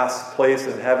second-class place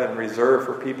in heaven reserved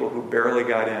for people who barely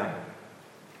got in.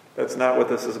 That's not what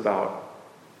this is about.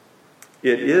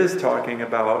 It is talking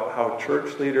about how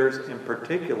church leaders in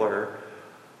particular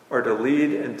are to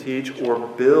lead and teach or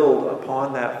build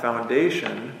upon that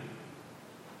foundation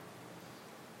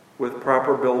with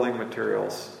proper building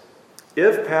materials.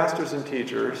 If pastors and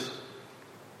teachers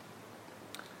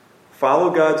follow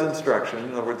God's instruction,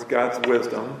 in other words, God's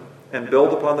wisdom, and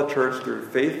build upon the church through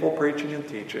faithful preaching and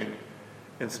teaching,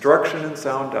 instruction in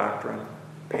sound doctrine,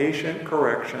 patient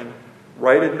correction,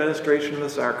 right administration of the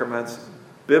sacraments,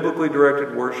 biblically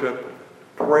directed worship,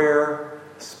 prayer,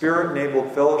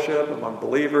 Spirit-enabled fellowship among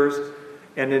believers,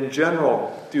 and in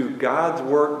general, do God's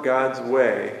work God's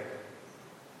way,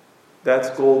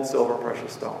 that's gold, silver,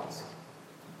 precious stones.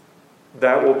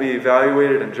 That will be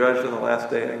evaluated and judged on the last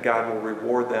day, and God will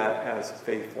reward that as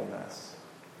faithfulness.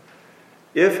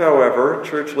 If, however,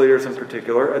 church leaders in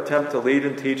particular attempt to lead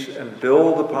and teach and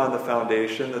build upon the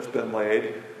foundation that's been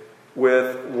laid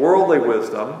with worldly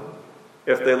wisdom,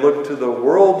 if they look to the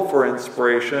world for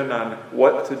inspiration on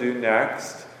what to do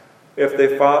next, if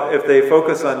they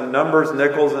focus on numbers,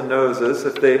 nickels, and noses,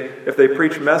 if they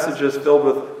preach messages filled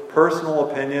with personal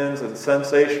opinions and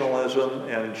sensationalism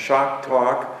and shock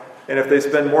talk, and if they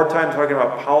spend more time talking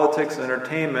about politics and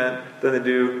entertainment than they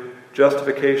do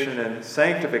justification and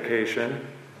sanctification,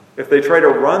 if they try to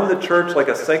run the church like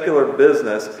a secular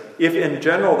business, if in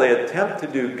general they attempt to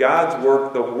do God's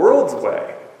work the world's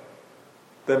way,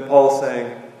 then Paul's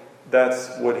saying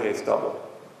that's wood, hay, stubble.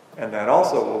 And that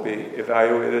also will be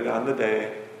evaluated on the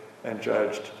day and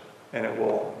judged, and it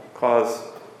will cause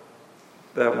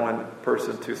that one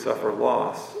person to suffer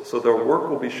loss. So their work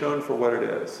will be shown for what it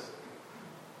is.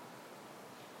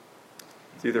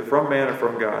 It's either from man or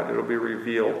from God. It'll be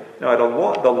revealed. Now,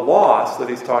 the loss that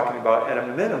he's talking about, at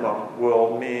a minimum,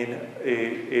 will mean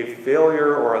a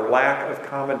failure or a lack of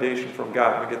commendation from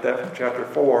God. We get that from chapter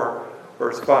 4,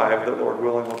 verse 5, that Lord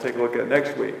willing we'll take a look at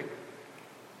next week.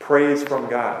 Praise from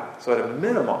God. So at a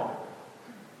minimum,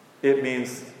 it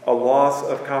means a loss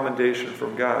of commendation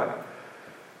from God.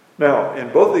 Now,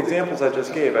 in both the examples I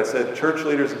just gave, I said church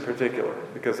leaders in particular,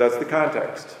 because that's the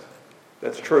context.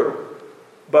 That's true.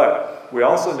 But we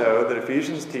also know that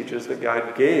Ephesians teaches that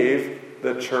God gave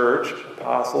the church,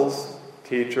 apostles,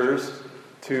 teachers,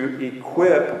 to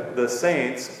equip the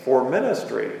saints for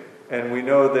ministry. And we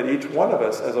know that each one of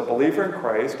us, as a believer in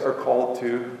Christ, are called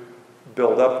to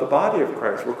build up the body of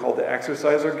Christ. We're called to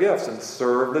exercise our gifts and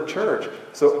serve the church.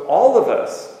 So all of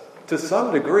us, to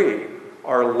some degree,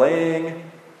 are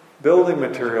laying building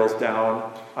materials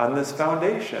down on this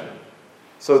foundation.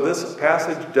 So this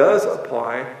passage does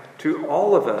apply to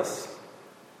all of us.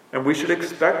 And we should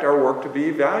expect our work to be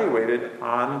evaluated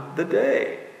on the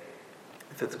day.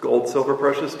 If it's gold, silver,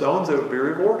 precious stones, it will be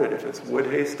rewarded. If it's wood,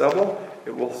 hay, stubble,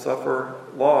 it will suffer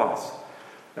loss.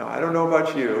 Now, I don't know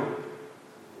about you,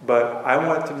 but I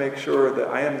want to make sure that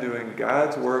I am doing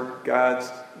God's work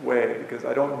God's way, because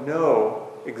I don't know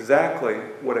exactly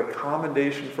what a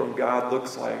commendation from God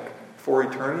looks like for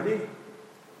eternity.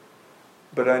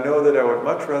 But I know that I would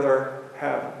much rather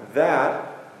have that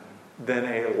than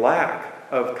a lack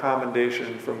of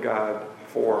commendation from God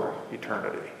for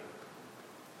eternity.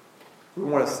 We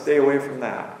want to stay away from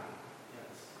that.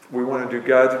 We want to do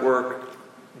God's work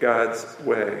God's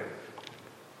way.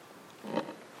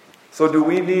 So do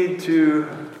we need to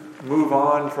move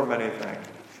on from anything?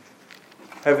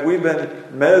 Have we been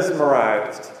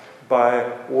mesmerized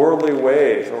by worldly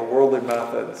ways or worldly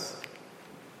methods?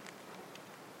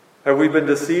 Have we been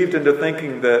deceived into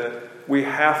thinking that we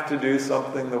have to do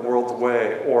something the world's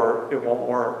way or it won't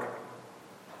work?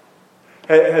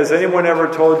 Has anyone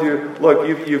ever told you, look,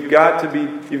 you've got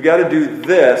to do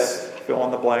this, fill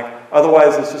in the blank,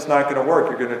 otherwise it's just not going to work.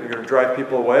 You're going to drive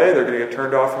people away. They're going to get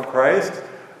turned off from Christ.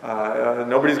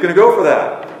 Nobody's going to go for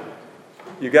that.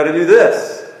 You've got to do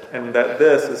this, and that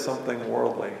this is something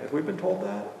worldly. Have we been told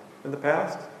that in the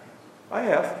past? I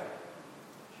have.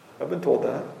 I've been told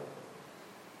that.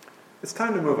 It's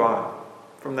time to move on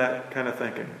from that kind of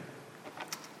thinking.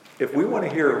 If we want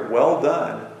to hear well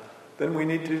done, then we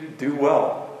need to do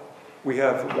well. We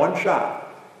have one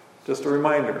shot. Just a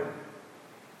reminder.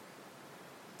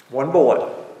 One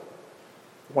bullet.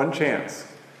 One chance.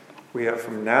 We have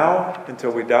from now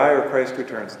until we die or Christ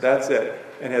returns. That's it.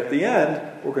 And at the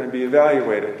end, we're going to be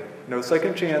evaluated. No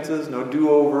second chances, no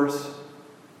do-overs,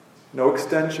 no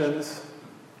extensions,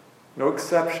 no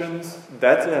exceptions.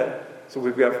 That's it. So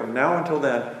we've got from now until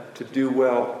then to do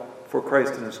well for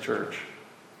Christ and His church.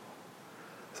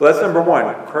 So that's number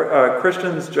one,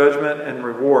 Christians' judgment and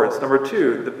rewards. Number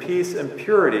two, the peace and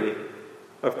purity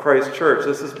of Christ's church.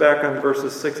 This is back on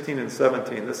verses 16 and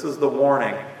 17. This is the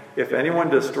warning. If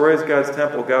anyone destroys God's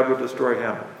temple, God will destroy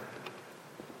him.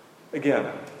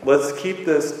 Again, let's keep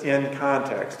this in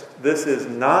context. This is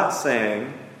not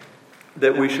saying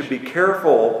that we should be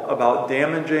careful about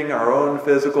damaging our own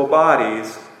physical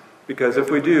bodies, because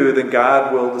if we do, then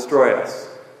God will destroy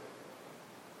us.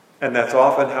 And that's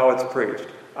often how it's preached.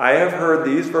 I have heard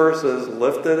these verses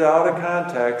lifted out of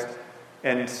context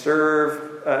and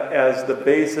serve as the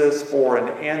basis for an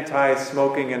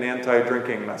anti-smoking and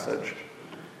anti-drinking message.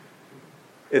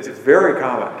 It's very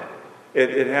common.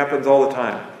 It happens all the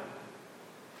time.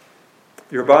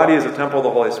 Your body is a temple of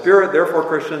the Holy Spirit. Therefore,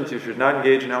 Christians, you should not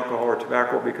engage in alcohol or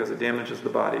tobacco because it damages the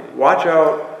body. Watch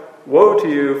out. Woe to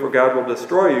you, for God will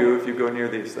destroy you if you go near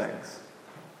these things.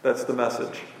 That's the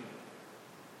message.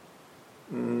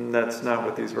 That's not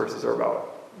what these verses are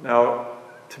about. Now,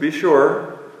 to be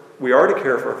sure, we are to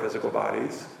care for our physical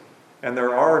bodies, and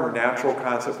there are natural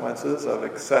consequences of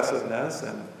excessiveness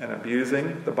and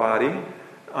abusing the body,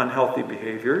 unhealthy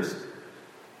behaviors.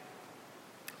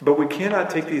 But we cannot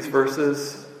take these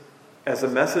verses as a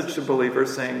message to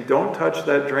believers saying, don't touch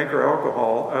that drink or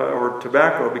alcohol or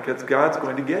tobacco because God's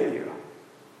going to get you.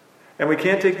 And we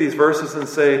can't take these verses and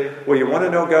say, well, you want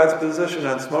to know God's position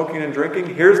on smoking and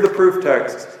drinking? Here's the proof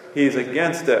text. He's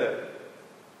against it.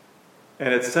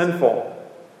 And it's sinful.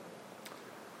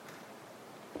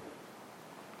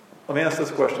 Let me ask this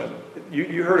question.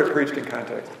 You heard it preached in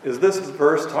context. Is this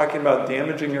verse talking about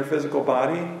damaging your physical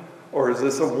body? Or is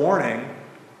this a warning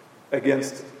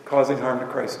against causing harm to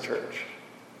Christ's church?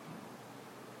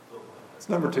 It's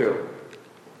number two.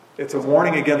 It's a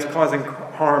warning against causing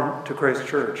harm to Christ's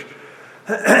church.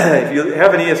 If you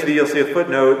have an ESV, you'll see a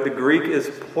footnote. The Greek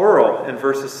is plural in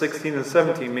verses 16 and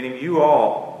 17, meaning you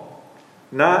all,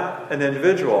 not an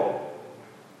individual.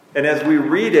 And as we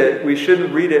read it, we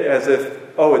shouldn't read it as if,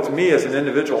 oh, it's me as an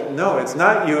individual. No, it's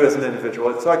not you as an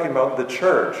individual. It's talking about the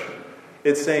church.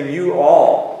 It's saying you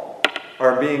all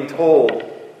are being told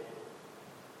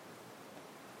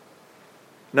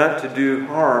not to do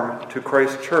harm to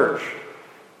Christ's church.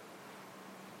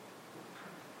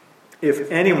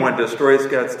 If anyone destroys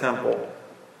God's temple.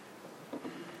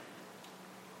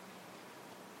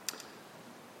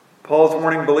 Paul's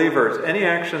warning believers, any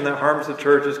action that harms the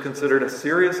church is considered a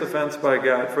serious offense by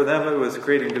God. For them, it was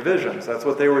creating divisions. That's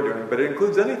what they were doing. But it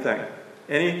includes anything.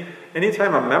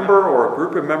 Anytime a member or a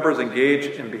group of members engage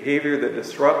in behavior that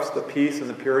disrupts the peace and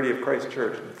the purity of Christ's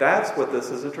church. That's what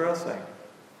this is addressing.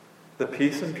 The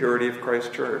peace and purity of Christ's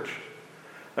church.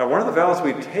 Now, one of the vows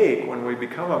we take when we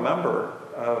become a member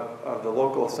of the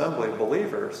local assembly of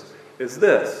believers is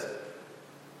this: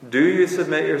 do you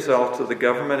submit yourself to the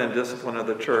government and discipline of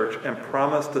the church and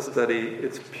promise to study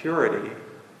its purity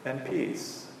and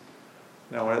peace?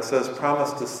 Now, when it says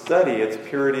promise to study its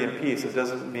purity and peace, it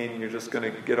doesn't mean you're just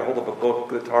going to get a hold of a book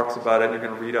that talks about it and you're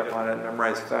going to read up on it and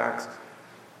memorize facts.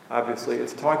 Obviously,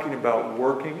 it's talking about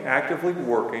actively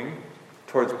working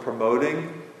towards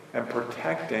promoting and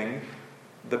protecting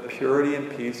the purity and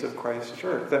peace of Christ's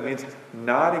church. That means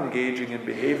not engaging in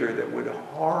behavior that would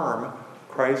harm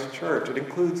Christ's church. It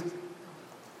includes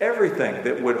everything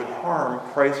that would harm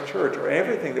Christ's church, or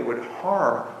everything that would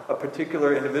harm a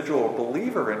particular individual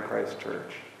believer in Christ's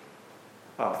church.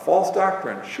 False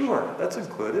doctrine, sure, that's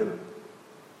included.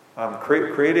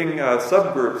 Creating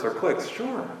subgroups or cliques,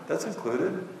 sure, that's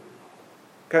included.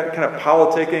 Kind of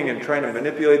politicking and trying to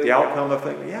manipulate the outcome of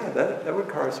things, yeah, that would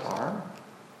cause harm.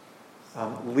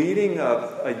 Leading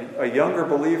a younger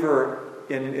believer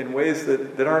in ways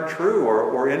that aren't true,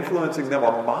 or influencing them,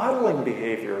 or modeling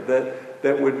behavior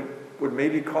that would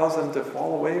maybe cause them to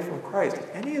fall away from Christ.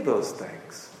 Any of those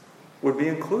things would be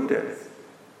included.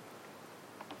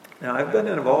 Now, I've been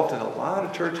involved in a lot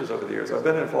of churches over the years. I've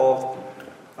been involved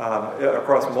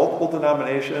across multiple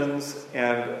denominations,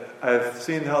 and I've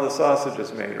seen how the sausage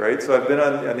is made, right? So I've been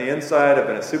on the inside. I've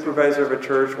been a supervisor of a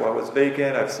church while it was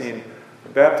vacant. I've seen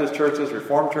Baptist churches,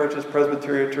 Reformed churches,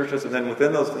 Presbyterian churches, and then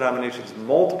within those denominations,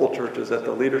 multiple churches at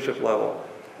the leadership level.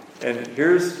 And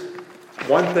here's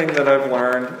one thing that I've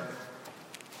learned.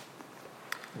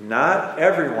 Not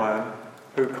everyone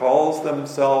who calls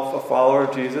themselves a follower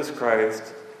of Jesus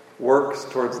Christ works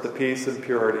towards the peace and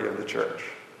purity of the church.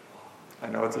 I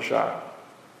know it's a shock.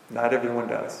 Not everyone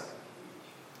does.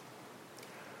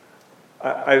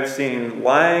 I've seen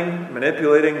lying,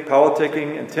 manipulating,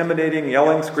 politicking, intimidating,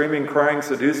 yelling, screaming, crying,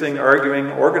 seducing, arguing,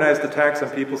 organized attacks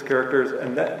on people's characters,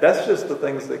 and that's just the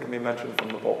things that can be mentioned from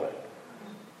the pulpit.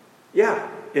 Yeah,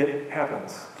 it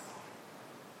happens.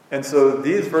 And so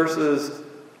these verses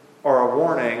are a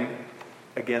warning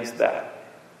against that.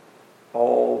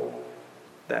 All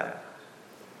that.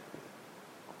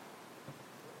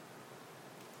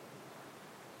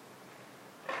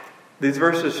 These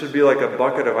verses should be like a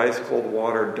bucket of ice-cold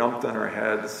water dumped on our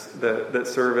heads that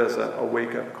serve as a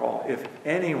wake-up call. If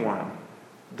anyone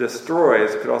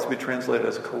destroys, it could also be translated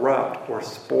as corrupt or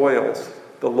spoils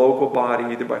the local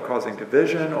body, either by causing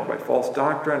division or by false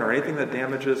doctrine or anything that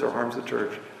damages or harms the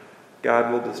church,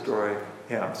 God will destroy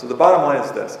him. So the bottom line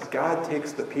is this: God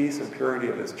takes the peace and purity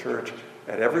of his church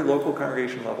at every local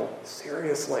congregation level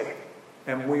seriously,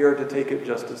 and we are to take it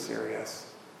just as serious.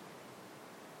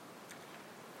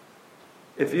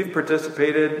 If you've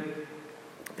participated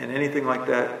in anything like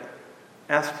that,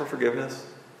 ask for forgiveness,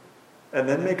 and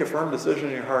then make a firm decision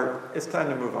in your heart. It's time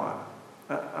to move on.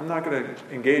 I'm not going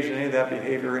to engage in any of that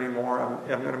behavior anymore.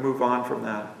 I'm going to move on from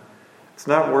that. It's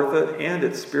not worth it, and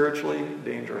it's spiritually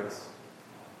dangerous.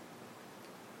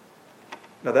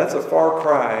 Now that's a far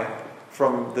cry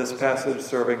from this passage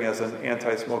serving as an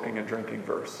anti-smoking and drinking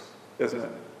verse, isn't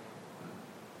it?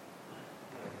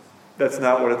 That's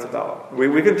not what it's about.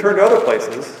 We can turn to other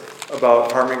places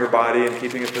about harming your body and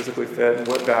keeping it physically fit and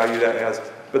what value that has,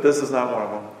 but this is not one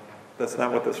of them. That's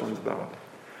not what this one's about.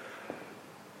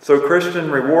 So Christian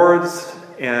rewards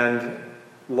and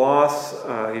loss,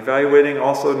 evaluating.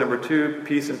 Also, number 2,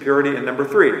 peace and purity. And number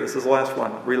 3, this is the last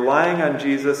one, relying on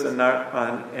Jesus and not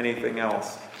on anything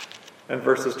else. And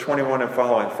verses 21 and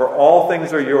following. For all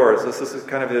things are yours. This is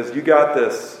kind of his, you got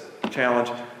this challenge.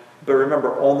 But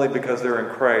remember, only because they're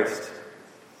in Christ.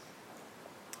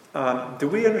 Do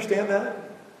we understand that?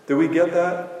 Do we get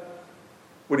that?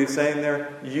 What he's saying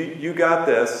there? You got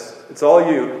this. It's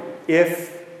all you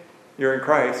if you're in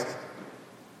Christ,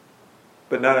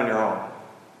 but not on your own.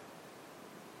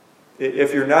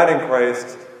 If you're not in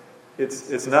Christ,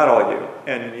 it's not all you.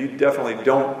 And you definitely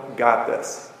don't got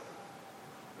this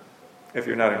if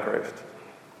you're not in Christ.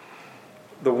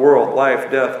 The world, life,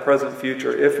 death, present,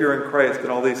 future. If you're in Christ, then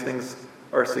all these things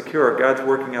are secure. God's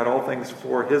working out all things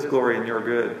for his glory and your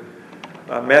good.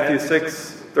 Matthew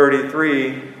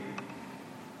 6:33,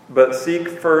 but seek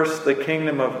first the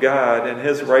kingdom of God and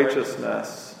his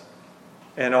righteousness,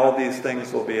 and all these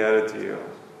things will be added to you.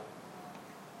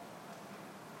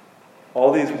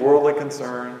 All these worldly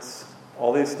concerns,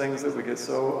 all these things that we get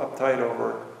so uptight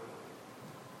over,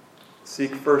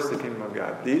 seek first the kingdom of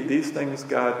God. These things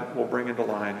God will bring into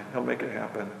line. He'll make it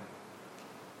happen.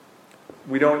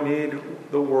 We don't need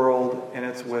the world and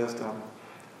its wisdom.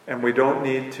 And we don't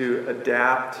need to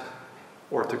adapt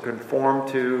or to conform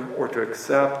to or to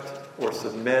accept or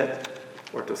submit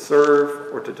or to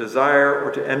serve or to desire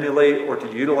or to emulate or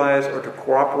to utilize or to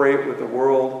cooperate with the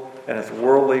world and its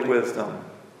worldly wisdom.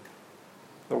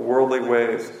 The worldly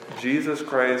ways. Jesus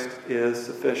Christ is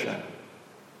sufficient.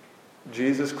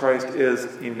 Jesus Christ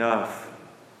is enough.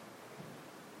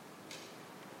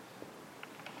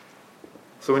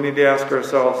 So we need to ask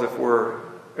ourselves if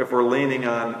we're leaning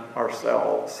on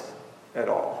ourselves at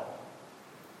all.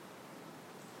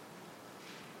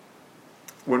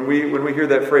 When we hear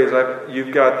that phrase,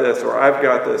 you've got this, or I've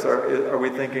got this, are we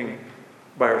thinking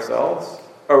by ourselves?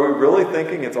 Are we really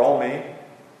thinking it's all me?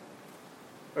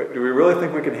 Do we really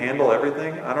think we can handle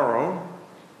everything on our own?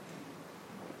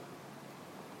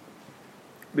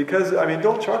 Because,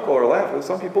 don't chuckle or laugh.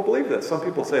 Some people believe this. Some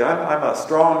people say, I'm a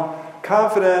strong,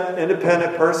 confident,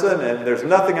 independent person, and there's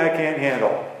nothing I can't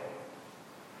handle.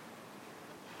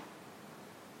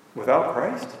 Without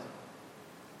Christ?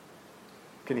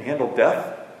 Can you handle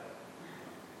death?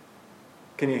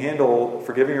 Can you handle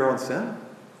forgiving your own sin?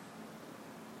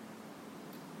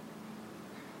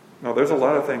 No, there's a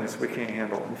lot of things we can't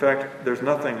handle. In fact, there's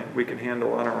nothing we can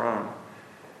handle on our own.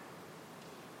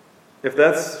 If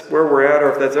that's where we're at,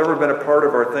 or if that's ever been a part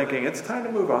of our thinking, it's time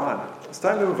to move on. It's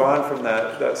time to move on from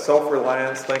that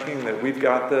self-reliance, thinking that we've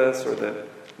got this, or that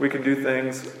we can do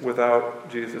things without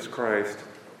Jesus Christ.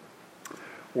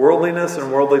 Worldliness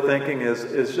and worldly thinking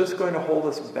is just going to hold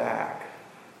us back.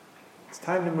 It's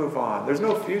time to move on. There's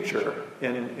no future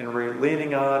in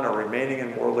leaning on or remaining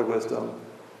in worldly wisdom.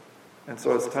 And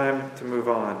so it's time to move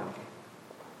on.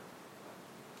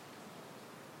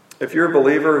 If you're a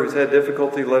believer who's had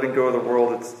difficulty letting go of the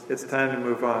world, it's time to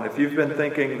move on. If you've been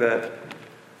thinking that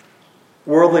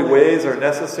worldly ways are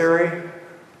necessary,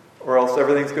 or else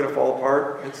everything's going to fall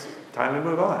apart, it's time to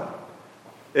move on.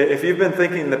 If you've been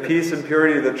thinking the peace and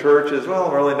purity of the church is,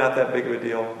 really not that big of a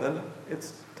deal, then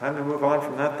it's time to move on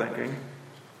from that thinking.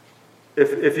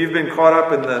 If you've been caught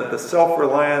up in the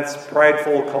self-reliance,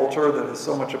 prideful culture that is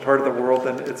so much a part of the world,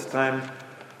 then it's time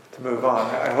to move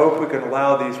on. I hope we can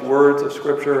allow these words of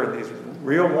Scripture and these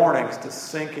real warnings to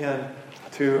sink in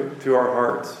to our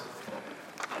hearts.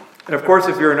 And of course,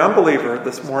 if you're an unbeliever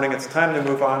this morning, it's time to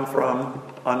move on from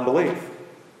unbelief.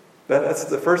 That's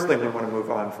the first thing we want to move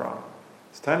on from.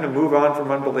 It's time to move on from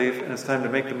unbelief, and it's time to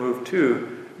make the move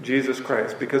to Jesus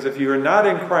Christ. Because if you are not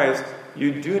in Christ,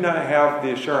 you do not have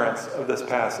the assurance of this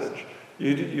passage.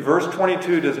 Verse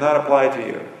 22 does not apply to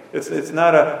you. It's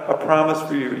not a promise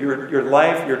for you. Your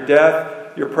life, your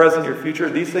death, your present, your future,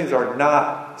 these things are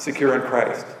not secure in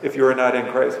Christ if you are not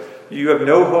in Christ. You have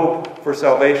no hope for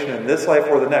salvation in this life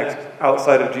or the next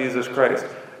outside of Jesus Christ.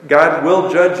 God will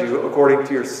judge you according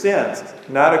to your sins,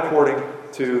 not according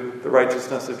to the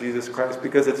righteousness of Jesus Christ,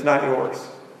 because it's not yours.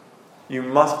 You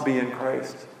must be in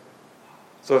Christ.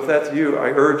 So if that's you, I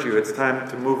urge you, it's time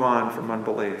to move on from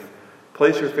unbelief.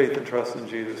 Place your faith and trust in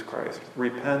Jesus Christ.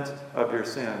 Repent of your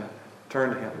sin.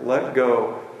 Turn to Him. Let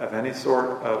go of any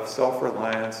sort of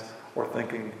self-reliance or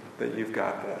thinking that you've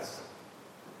got this.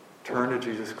 Turn to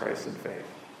Jesus Christ in faith.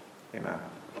 Amen.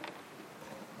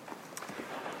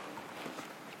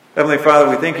 Heavenly Father,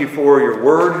 we thank you for your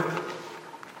word.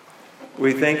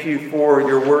 We thank you for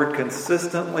your word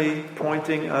consistently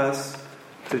pointing us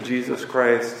to Jesus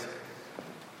Christ.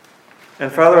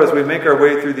 And Father, as we make our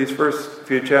way through these first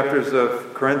few chapters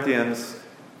of Corinthians,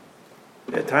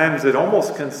 at times it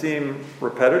almost can seem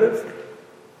repetitive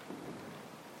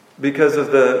because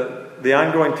of the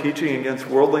ongoing teaching against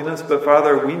worldliness. But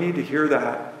Father, we need to hear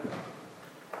that.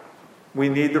 We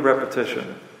need the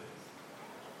repetition.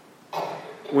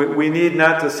 We need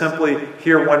not to simply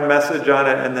hear one message on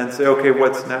it and then say, okay,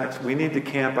 what's next? We need to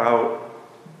camp out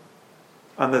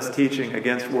on this teaching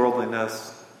against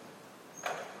worldliness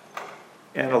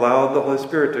and allow the Holy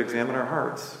Spirit to examine our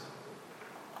hearts.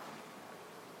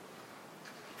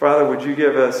 Father, would you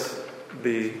give us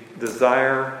the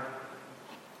desire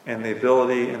and the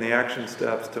ability and the action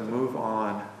steps to move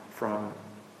on from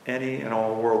any and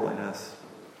all worldliness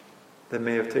that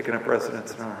may have taken up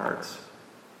residence in our hearts.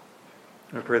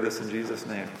 I pray this in Jesus'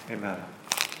 name. Amen.